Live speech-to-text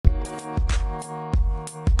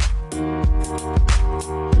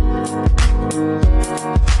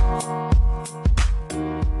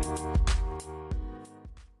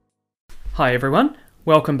Hi everyone,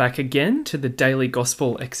 welcome back again to the Daily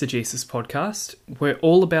Gospel Exegesis podcast. We're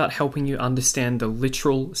all about helping you understand the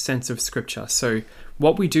literal sense of Scripture. So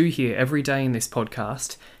what we do here every day in this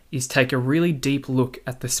podcast is take a really deep look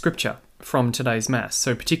at the Scripture from today's Mass.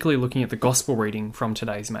 So particularly looking at the Gospel reading from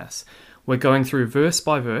today's Mass. We're going through verse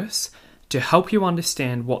by verse to help you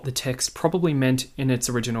understand what the text probably meant in its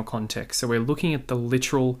original context. So we're looking at the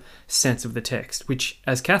literal sense of the text, which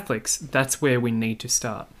as Catholics, that's where we need to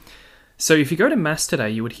start. So if you go to Mass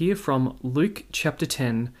today, you would hear from Luke chapter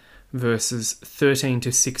 10, verses 13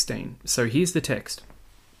 to 16. So here's the text.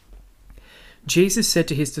 Jesus said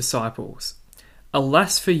to his disciples,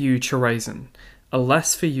 "Alas for you, Chorazin!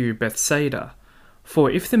 Alas for you, Bethsaida!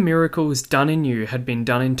 For if the miracles done in you had been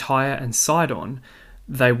done in Tyre and Sidon,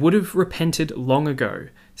 they would have repented long ago,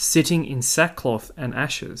 sitting in sackcloth and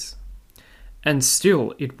ashes. And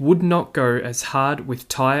still it would not go as hard with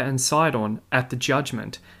Tyre and Sidon at the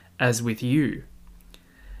judgment as with you.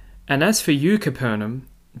 And as for you, Capernaum,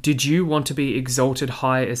 did you want to be exalted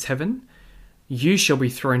high as heaven? You shall be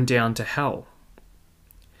thrown down to hell.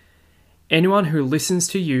 Anyone who listens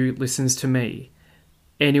to you listens to me.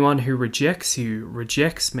 Anyone who rejects you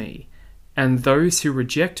rejects me. And those who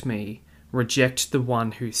reject me reject the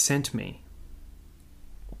one who sent me."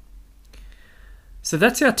 So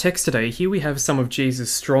that's our text today. Here we have some of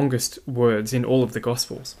Jesus' strongest words in all of the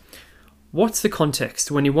Gospels. What's the context?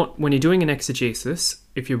 When you're doing an exegesis,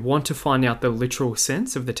 if you want to find out the literal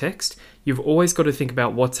sense of the text, you've always got to think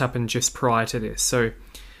about what's happened just prior to this. So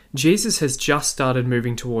Jesus has just started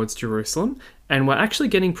moving towards Jerusalem, and we're actually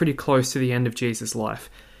getting pretty close to the end of Jesus' life.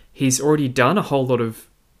 He's already done a whole lot of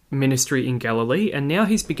ministry in Galilee, and now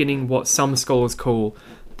he's beginning what some scholars call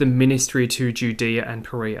the ministry to Judea and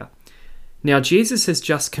Perea. Now, Jesus has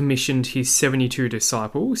just commissioned his 72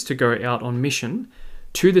 disciples to go out on mission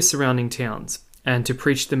to the surrounding towns and to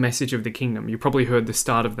preach the message of the kingdom. You probably heard the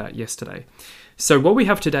start of that yesterday. So what we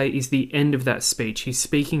have today is the end of that speech. He's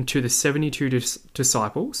speaking to the 72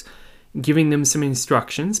 disciples, giving them some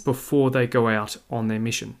instructions before they go out on their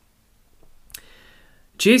mission.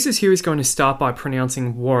 Jesus here is going to start by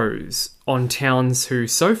pronouncing woes on towns who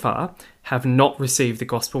so far have not received the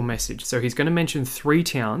gospel message. So he's going to mention 3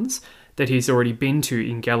 towns that he's already been to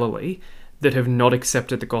in Galilee that have not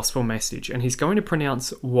accepted the gospel message, and he's going to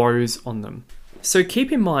pronounce woes on them. So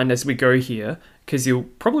keep in mind as we go here, because you'll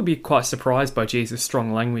probably be quite surprised by Jesus'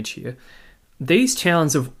 strong language here, these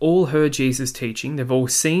towns have all heard Jesus' teaching, they've all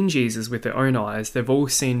seen Jesus with their own eyes, they've all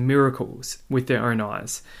seen miracles with their own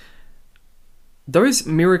eyes. Those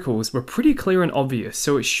miracles were pretty clear and obvious,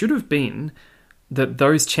 so it should have been that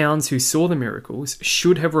those towns who saw the miracles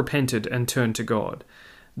should have repented and turned to God.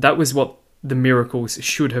 That was what the miracles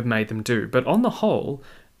should have made them do. But on the whole,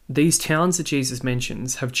 these towns that Jesus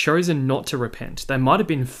mentions have chosen not to repent. They might have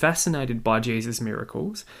been fascinated by Jesus'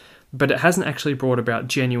 miracles, but it hasn't actually brought about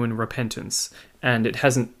genuine repentance, and it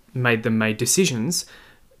hasn't made them make decisions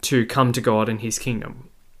to come to God and his kingdom.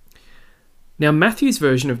 Now, Matthew's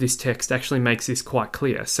version of this text actually makes this quite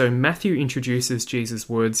clear. So Matthew introduces Jesus'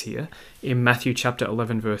 words here in Matthew chapter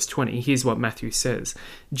 11, verse 20. Here's what Matthew says.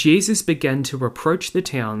 Jesus began to reproach the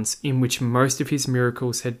towns in which most of his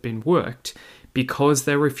miracles had been worked because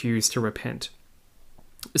they refused to repent.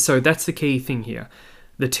 So that's the key thing here.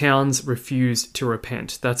 The towns refused to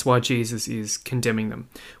repent. That's why Jesus is condemning them.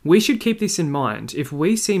 We should keep this in mind. If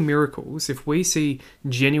we see miracles, if we see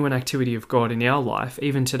genuine activity of God in our life,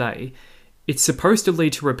 even today, it's supposed to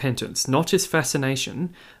lead to repentance, not just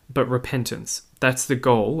fascination, but repentance. That's the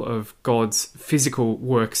goal of God's physical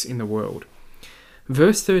works in the world.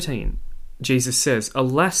 Verse 13, Jesus says,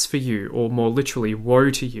 "Alas for you," or more literally, "woe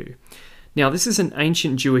to you." Now, this is an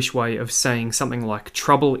ancient Jewish way of saying something like,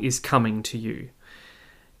 "trouble is coming to you."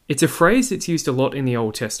 It's a phrase that's used a lot in the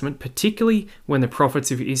Old Testament, particularly when the prophets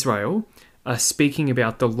of Israel are speaking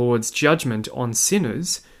about the Lord's judgment on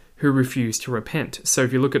sinners who refuse to repent. So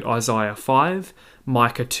if you look at Isaiah 5,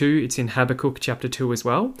 Micah 2, it's in Habakkuk chapter 2 as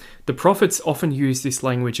well, the prophets often use this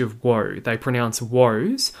language of woe. They pronounce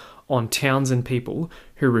woes on towns and people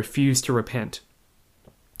who refuse to repent.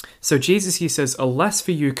 So Jesus here says, "Alas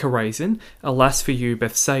for you, Chorazin, alas for you,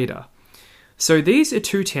 Bethsaida." So these are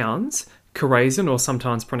 2 towns, Chorazin, or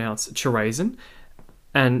sometimes pronounced Chorazin,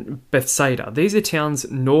 and Bethsaida. These are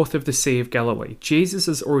towns north of the Sea of Galilee. Jesus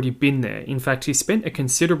has already been there. In fact, he spent a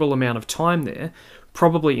considerable amount of time there,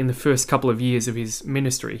 probably in the first couple of years of his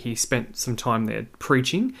ministry. He spent some time there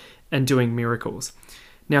preaching and doing miracles.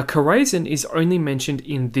 Now, Chorazin is only mentioned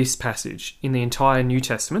in this passage. In the entire New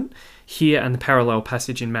Testament, here and the parallel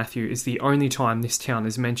passage in Matthew is the only time this town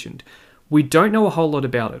is mentioned. We don't know a whole lot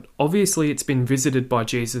about it. Obviously, it's been visited by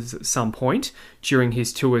Jesus at some point during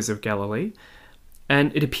his tours of Galilee,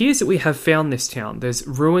 and it appears that we have found this town. There's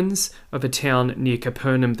ruins of a town near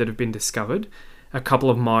Capernaum that have been discovered, a couple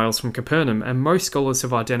of miles from Capernaum, and most scholars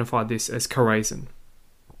have identified this as Chorazin.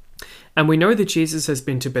 And we know that Jesus has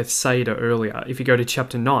been to Bethsaida earlier. If you go to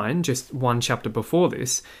chapter 9, just one chapter before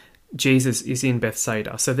this, Jesus is in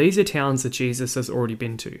Bethsaida. So these are towns that Jesus has already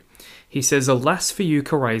been to. He says, "Alas for you,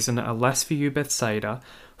 Chorazin, alas for you, Bethsaida,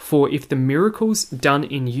 for if the miracles done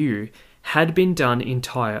in you had been done in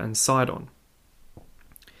Tyre and Sidon."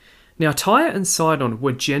 Now, Tyre and Sidon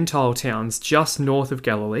were Gentile towns just north of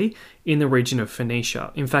Galilee in the region of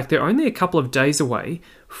Phoenicia. In fact, they're only a couple of days away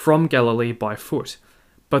from Galilee by foot.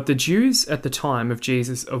 But the Jews at the time of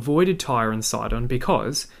Jesus avoided Tyre and Sidon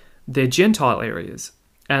because they're Gentile areas.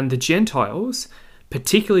 And the Gentiles,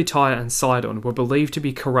 particularly Tyre and Sidon, were believed to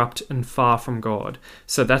be corrupt and far from God.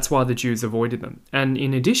 So that's why the Jews avoided them. And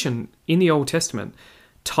in addition, in the Old Testament,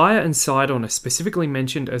 Tyre and Sidon are specifically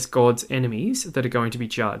mentioned as God's enemies that are going to be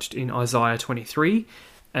judged in Isaiah 23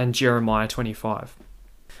 and Jeremiah 25.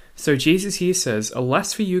 So Jesus here says,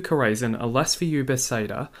 "Alas for you, Chorazin, alas for you,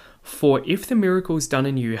 Bethsaida, for if the miracles done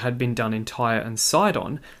in you had been done in Tyre and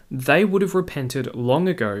Sidon, they would have repented long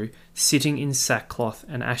ago, sitting in sackcloth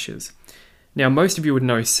and ashes." Now, most of you would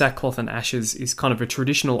know sackcloth and ashes is kind of a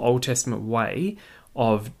traditional Old Testament way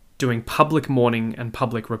of doing public mourning and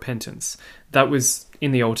public repentance. That was,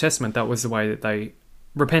 in the Old Testament, that was the way that they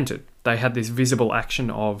repented. They had this visible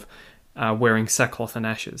action of wearing sackcloth and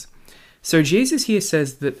ashes. So Jesus here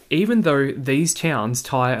says that even though these towns,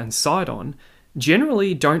 Tyre and Sidon,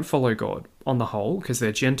 generally don't follow God on the whole, because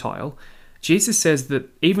they're Gentile, Jesus says that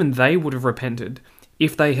even they would have repented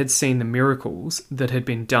if they had seen the miracles that had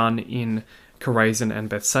been done in Chorazin and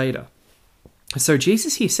Bethsaida. So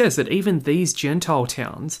Jesus here says that even these Gentile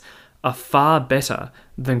towns are far better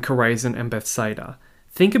than Chorazin and Bethsaida.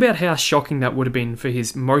 Think about how shocking that would have been for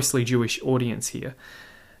his mostly Jewish audience here.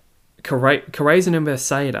 Chorazin and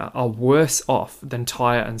Bethsaida are worse off than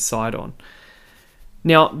Tyre and Sidon.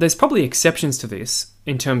 Now, there's probably exceptions to this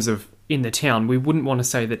in terms of in the town. We wouldn't want to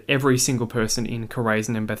say that every single person in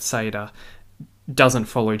Chorazin and Bethsaida doesn't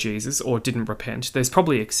follow Jesus or didn't repent. There's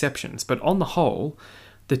probably exceptions, but on the whole,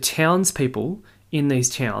 the townspeople in these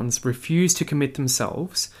towns refuse to commit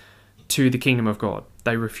themselves to the kingdom of God.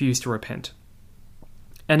 They refuse to repent.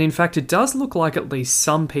 And in fact, it does look like at least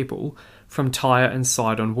some people from Tyre and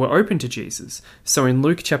Sidon were open to Jesus. So in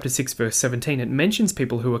Luke chapter 6 verse 17, it mentions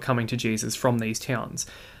people who are coming to Jesus from these towns.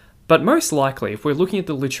 But most likely, if we're looking at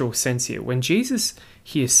the literal sense here, when Jesus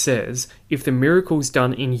here says, if the miracles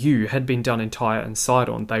done in you had been done in Tyre and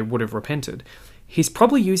Sidon, they would have repented, he's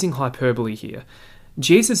probably using hyperbole here.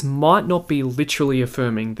 Jesus might not be literally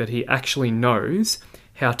affirming that he actually knows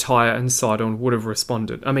how Tyre and Sidon would have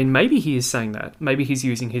responded. I mean, maybe he is saying that. Maybe he's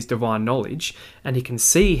using his divine knowledge and he can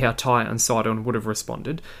see how Tyre and Sidon would have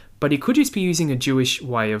responded, but he could just be using a Jewish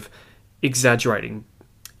way of exaggerating.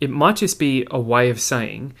 It might just be a way of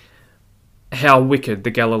saying how wicked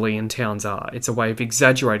the Galilean towns are. It's a way of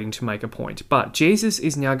exaggerating to make a point. But Jesus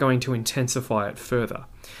is now going to intensify it further.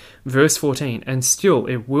 Verse 14, "And still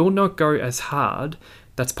it will not go as hard."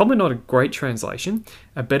 That's probably not a great translation.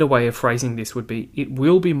 A better way of phrasing this would be, "It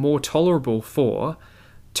will be more tolerable for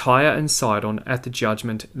Tyre and Sidon at the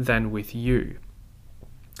judgment than with you."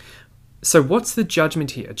 So what's the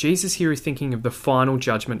judgment here? Jesus here is thinking of the final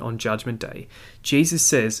judgment on Judgment Day. Jesus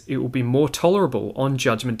says it will be more tolerable on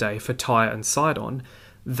Judgment Day for Tyre and Sidon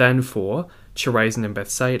than for Chorazin and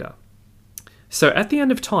Bethsaida. So at the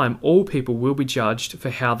end of time, all people will be judged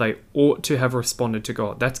for how they ought to have responded to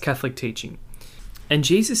God. That's Catholic teaching. And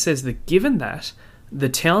Jesus says that given that, the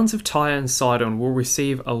towns of Tyre and Sidon will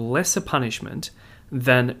receive a lesser punishment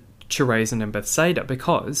than Chorazin and Bethsaida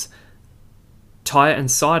because Tyre and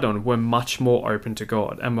Sidon were much more open to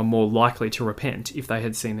God and were more likely to repent if they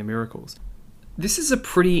had seen the miracles. This is a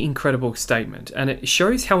pretty incredible statement, and it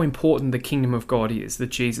shows how important the kingdom of God is that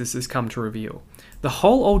Jesus has come to reveal. The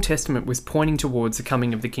whole Old Testament was pointing towards the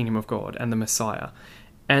coming of the kingdom of God and the Messiah.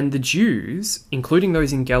 And the Jews, including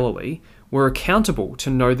those in Galilee, were accountable to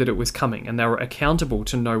know that it was coming, and they were accountable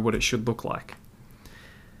to know what it should look like.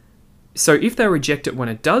 So if they reject it when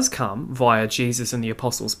it does come via Jesus and the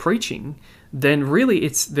apostles' preaching, then really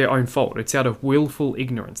it's their own fault. It's out of willful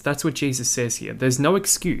ignorance. That's what Jesus says here. There's no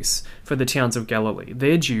excuse for the towns of Galilee.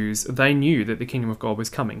 They're Jews. They knew that the kingdom of God was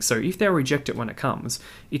coming. So if they reject it when it comes,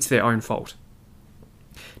 it's their own fault.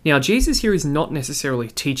 Now, Jesus here is not necessarily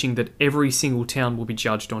teaching that every single town will be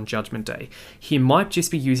judged on Judgment Day. He might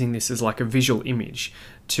just be using this as like a visual image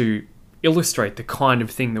to illustrate the kind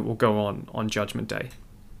of thing that will go on Judgment Day.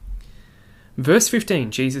 Verse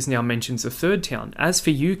 15, Jesus now mentions a third town. As for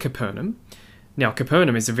you, Capernaum. Now,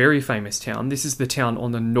 Capernaum is a very famous town. This is the town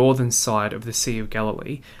on the northern side of the Sea of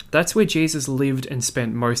Galilee. That's where Jesus lived and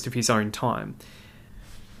spent most of his own time.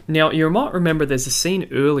 Now, you might remember there's a scene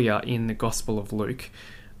earlier in the Gospel of Luke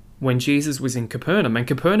when Jesus was in Capernaum, and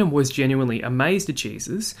Capernaum was genuinely amazed at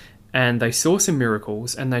Jesus, and they saw some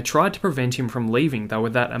miracles, and they tried to prevent him from leaving. They were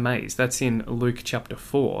that amazed. That's in Luke chapter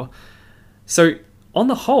 4. So, on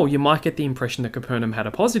the whole, you might get the impression that Capernaum had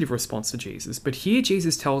a positive response to Jesus, but here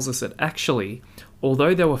Jesus tells us that actually,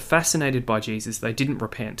 although they were fascinated by Jesus, they didn't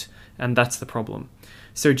repent, and that's the problem.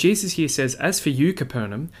 So Jesus here says, as for you,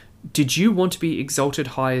 Capernaum, did you want to be exalted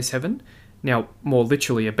high as heaven? Now, more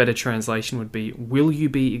literally, a better translation would be, will you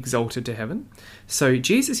be exalted to heaven? So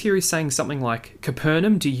Jesus here is saying something like,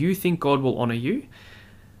 Capernaum, do you think God will honour you?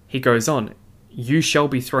 He goes on, you shall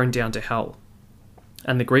be thrown down to hell.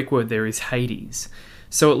 And the Greek word there is Hades.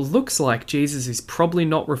 So it looks like Jesus is probably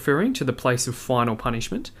not referring to the place of final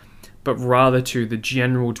punishment, but rather to the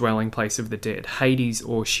general dwelling place of the dead, Hades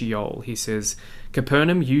or Sheol. He says,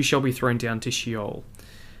 Capernaum, you shall be thrown down to Sheol.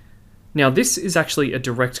 Now, this is actually a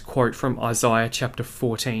direct quote from Isaiah chapter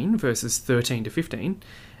 14, verses 13 to 15.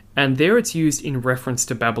 And there it's used in reference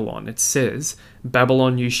to Babylon. It says,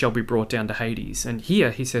 Babylon, you shall be brought down to Hades. And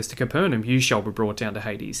here he says to Capernaum, you shall be brought down to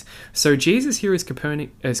Hades. So Jesus here is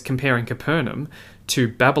comparing Capernaum to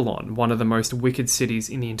Babylon, one of the most wicked cities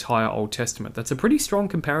in the entire Old Testament. That's a pretty strong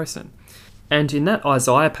comparison. And in that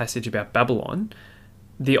Isaiah passage about Babylon,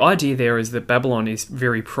 the idea there is that Babylon is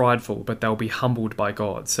very prideful, but they'll be humbled by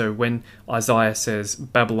God. So when Isaiah says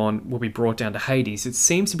Babylon will be brought down to Hades, it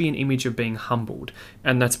seems to be an image of being humbled.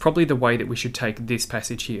 And that's probably the way that we should take this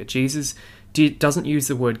passage here. Jesus doesn't use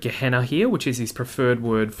the word Gehenna here, which is his preferred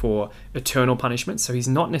word for eternal punishment. So he's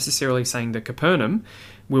not necessarily saying that Capernaum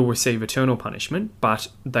will receive eternal punishment, but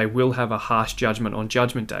they will have a harsh judgment on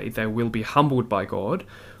Judgment Day. They will be humbled by God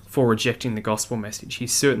for rejecting the gospel message.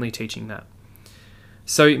 He's certainly teaching that.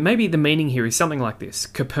 So maybe the meaning here is something like this.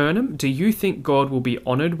 Capernaum, do you think God will be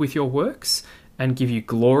honoured with your works and give you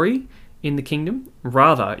glory in the kingdom?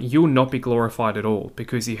 Rather, you'll not be glorified at all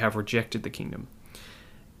because you have rejected the kingdom.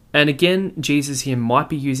 And again, Jesus here might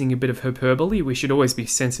be using a bit of hyperbole. We should always be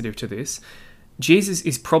sensitive to this. Jesus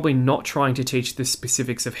is probably not trying to teach the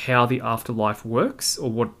specifics of how the afterlife works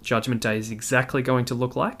or what Judgment Day is exactly going to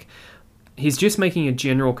look like. He's just making a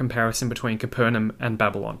general comparison between Capernaum and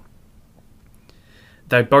Babylon.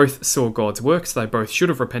 They both saw God's works, they both should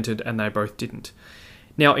have repented, and they both didn't.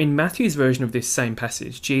 Now, in Matthew's version of this same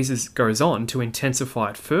passage, Jesus goes on to intensify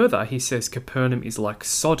it further. He says Capernaum is like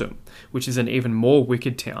Sodom, which is an even more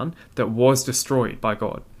wicked town that was destroyed by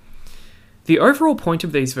God. The overall point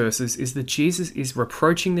of these verses is that Jesus is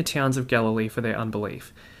reproaching the towns of Galilee for their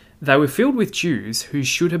unbelief. They were filled with Jews who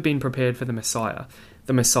should have been prepared for the Messiah.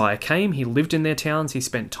 The Messiah came, he lived in their towns, he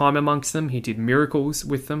spent time amongst them, he did miracles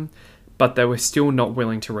with them, but they were still not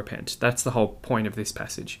willing to repent. That's the whole point of this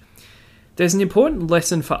passage. There's an important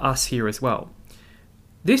lesson for us here as well.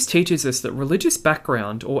 This teaches us that religious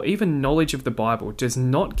background or even knowledge of the Bible does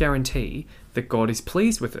not guarantee that God is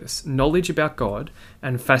pleased with us. Knowledge about God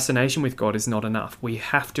and fascination with God is not enough. We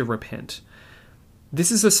have to repent.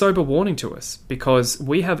 This is a sober warning to us because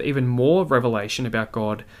we have even more revelation about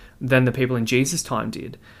God than the people in Jesus' time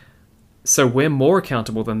did. So we're more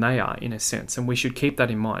accountable than they are in a sense, and we should keep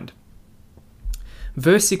that in mind.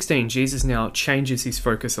 Verse 16, Jesus now changes his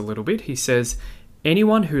focus a little bit. He says,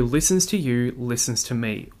 anyone who listens to you listens to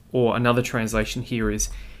me. Or another translation here is,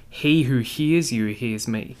 he who hears you hears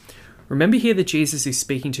me. Remember here that Jesus is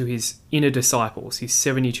speaking to his inner disciples, his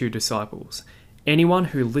 72 disciples. Anyone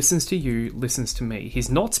who listens to you listens to me. He's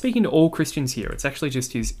not speaking to all Christians here. It's actually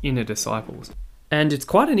just his inner disciples. And it's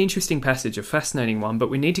quite an interesting passage, a fascinating one, but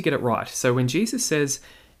we need to get it right. So when Jesus says,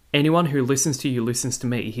 anyone who listens to you listens to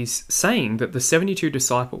me, he's saying that the 72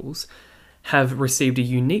 disciples have received a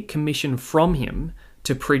unique commission from him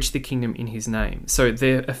to preach the kingdom in his name. So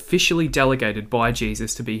they're officially delegated by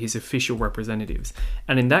Jesus to be his official representatives.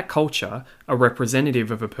 And in that culture, a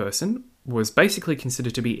representative of a person was basically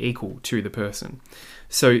considered to be equal to the person.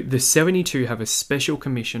 So the 72 have a special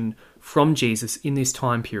commission from Jesus in this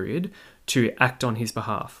time period to act on his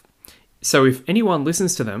behalf. So if anyone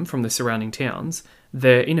listens to them from the surrounding towns,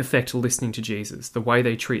 they're in effect listening to Jesus. The way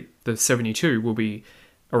they treat the 72 will be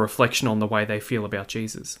a reflection on the way they feel about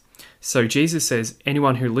Jesus. So Jesus says,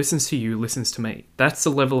 anyone who listens to you listens to me. That's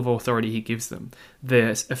the level of authority he gives them.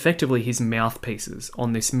 They're effectively his mouthpieces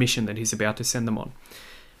on this mission that he's about to send them on.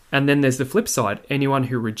 And then there's the flip side. Anyone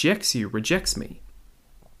who rejects you rejects me.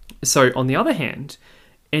 So on the other hand,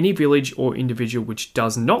 any village or individual which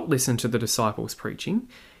does not listen to the disciples' preaching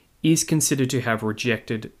is considered to have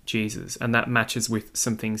rejected Jesus, and that matches with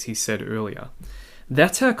some things he said earlier.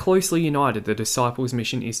 That's how closely united the disciples'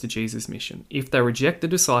 mission is to Jesus' mission. If they reject the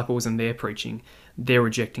disciples and their preaching, they're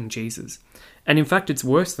rejecting Jesus. And in fact, it's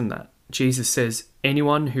worse than that. Jesus says,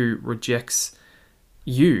 anyone who rejects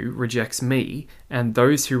you rejects me, and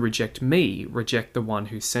those who reject me reject the one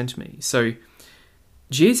who sent me. So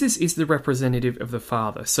Jesus is the representative of the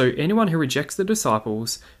Father. So anyone who rejects the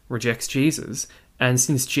disciples rejects Jesus. And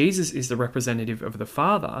since Jesus is the representative of the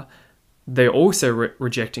Father, they're also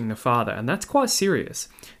rejecting the Father. And that's quite serious.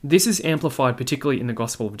 This is amplified particularly in the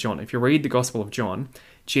Gospel of John. If you read the Gospel of John,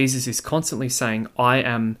 Jesus is constantly saying, I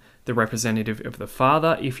am the representative of the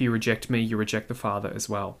Father. If you reject me, you reject the Father as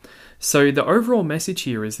well. So the overall message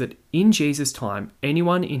here is that in Jesus' time,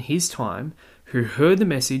 anyone in his time who heard the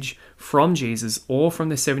message from Jesus or from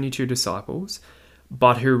the 72 disciples,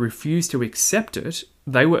 but who refused to accept it,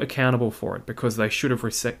 they were accountable for it because they should have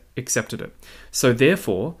accepted it. So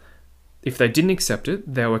therefore, if they didn't accept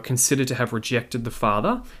it, they were considered to have rejected the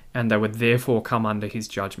Father, and they would therefore come under his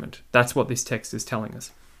judgment. That's what this text is telling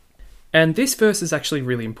us. And this verse is actually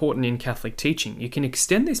really important in Catholic teaching. You can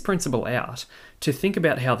extend this principle out to think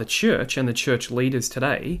about how the church and the church leaders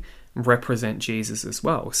today represent Jesus as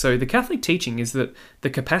well. So the Catholic teaching is that the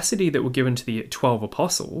capacity that were given to the 12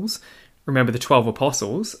 apostles, remember the 12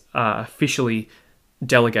 apostles are officially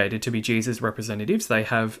delegated to be Jesus' representatives. They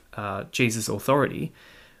have Jesus' authority.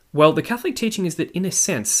 Well, the Catholic teaching is that in a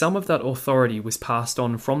sense, some of that authority was passed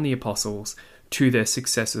on from the apostles to their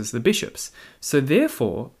successors, the bishops. So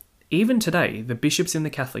therefore, even today, the bishops in the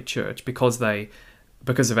Catholic Church, because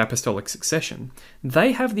of apostolic succession,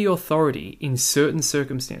 they have the authority in certain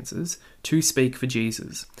circumstances to speak for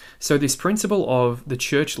Jesus. So this principle of the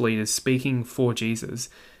church leaders speaking for Jesus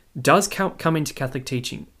does come into Catholic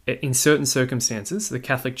teaching. In certain circumstances, the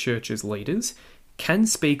Catholic Church's leaders can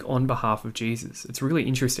speak on behalf of Jesus. It's really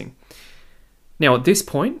interesting. Now, at this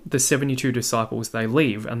point, the 72 disciples, they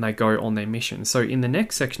leave and they go on their mission. So in the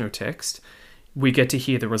next section of text, we get to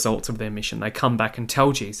hear the results of their mission. They come back and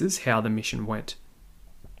tell Jesus how the mission went.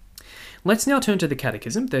 Let's now turn to the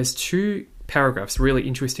Catechism. There's two paragraphs, really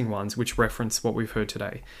interesting ones, which reference what we've heard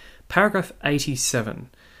today. Paragraph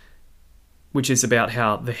 87, which is about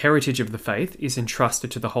how the heritage of the faith is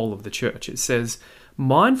entrusted to the whole of the church. It says,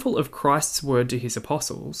 mindful of Christ's word to his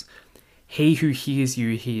apostles, he who hears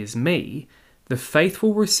you hears me, the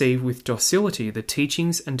faithful receive with docility the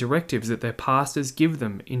teachings and directives that their pastors give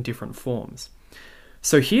them in different forms.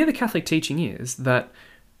 So here the Catholic teaching is that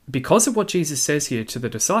because of what Jesus says here to the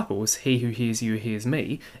disciples, he who hears you hears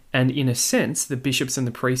me, and in a sense, the bishops and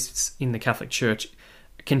the priests in the Catholic Church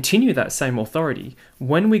continue that same authority.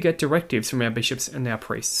 When we get directives from our bishops and our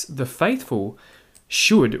priests, the faithful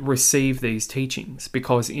should receive these teachings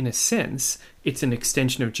because in a sense, it's an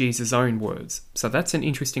extension of Jesus' own words. So that's an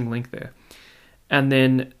interesting link there. And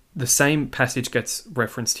then the same passage gets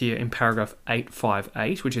referenced here in paragraph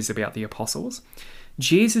 858, which is about the apostles.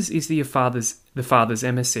 Jesus is the Father's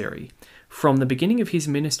emissary. From the beginning of his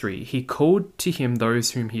ministry, he called to him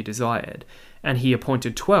those whom he desired, and he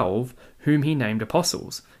appointed 12, whom he named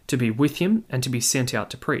apostles, to be with him and to be sent out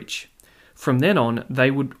to preach. From then on, they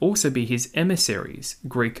would also be his emissaries,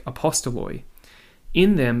 Greek apostoloi.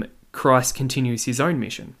 In them, Christ continues his own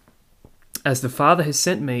mission. As the Father has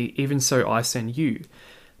sent me, even so I send you.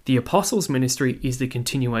 The apostles' ministry is the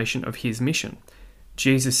continuation of his mission.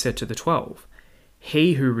 Jesus said to the 12,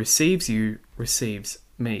 he who receives you receives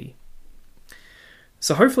me.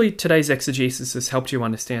 So hopefully today's exegesis has helped you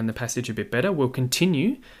understand the passage a bit better. We'll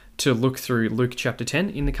continue to look through Luke chapter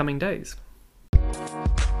 10 in the coming days.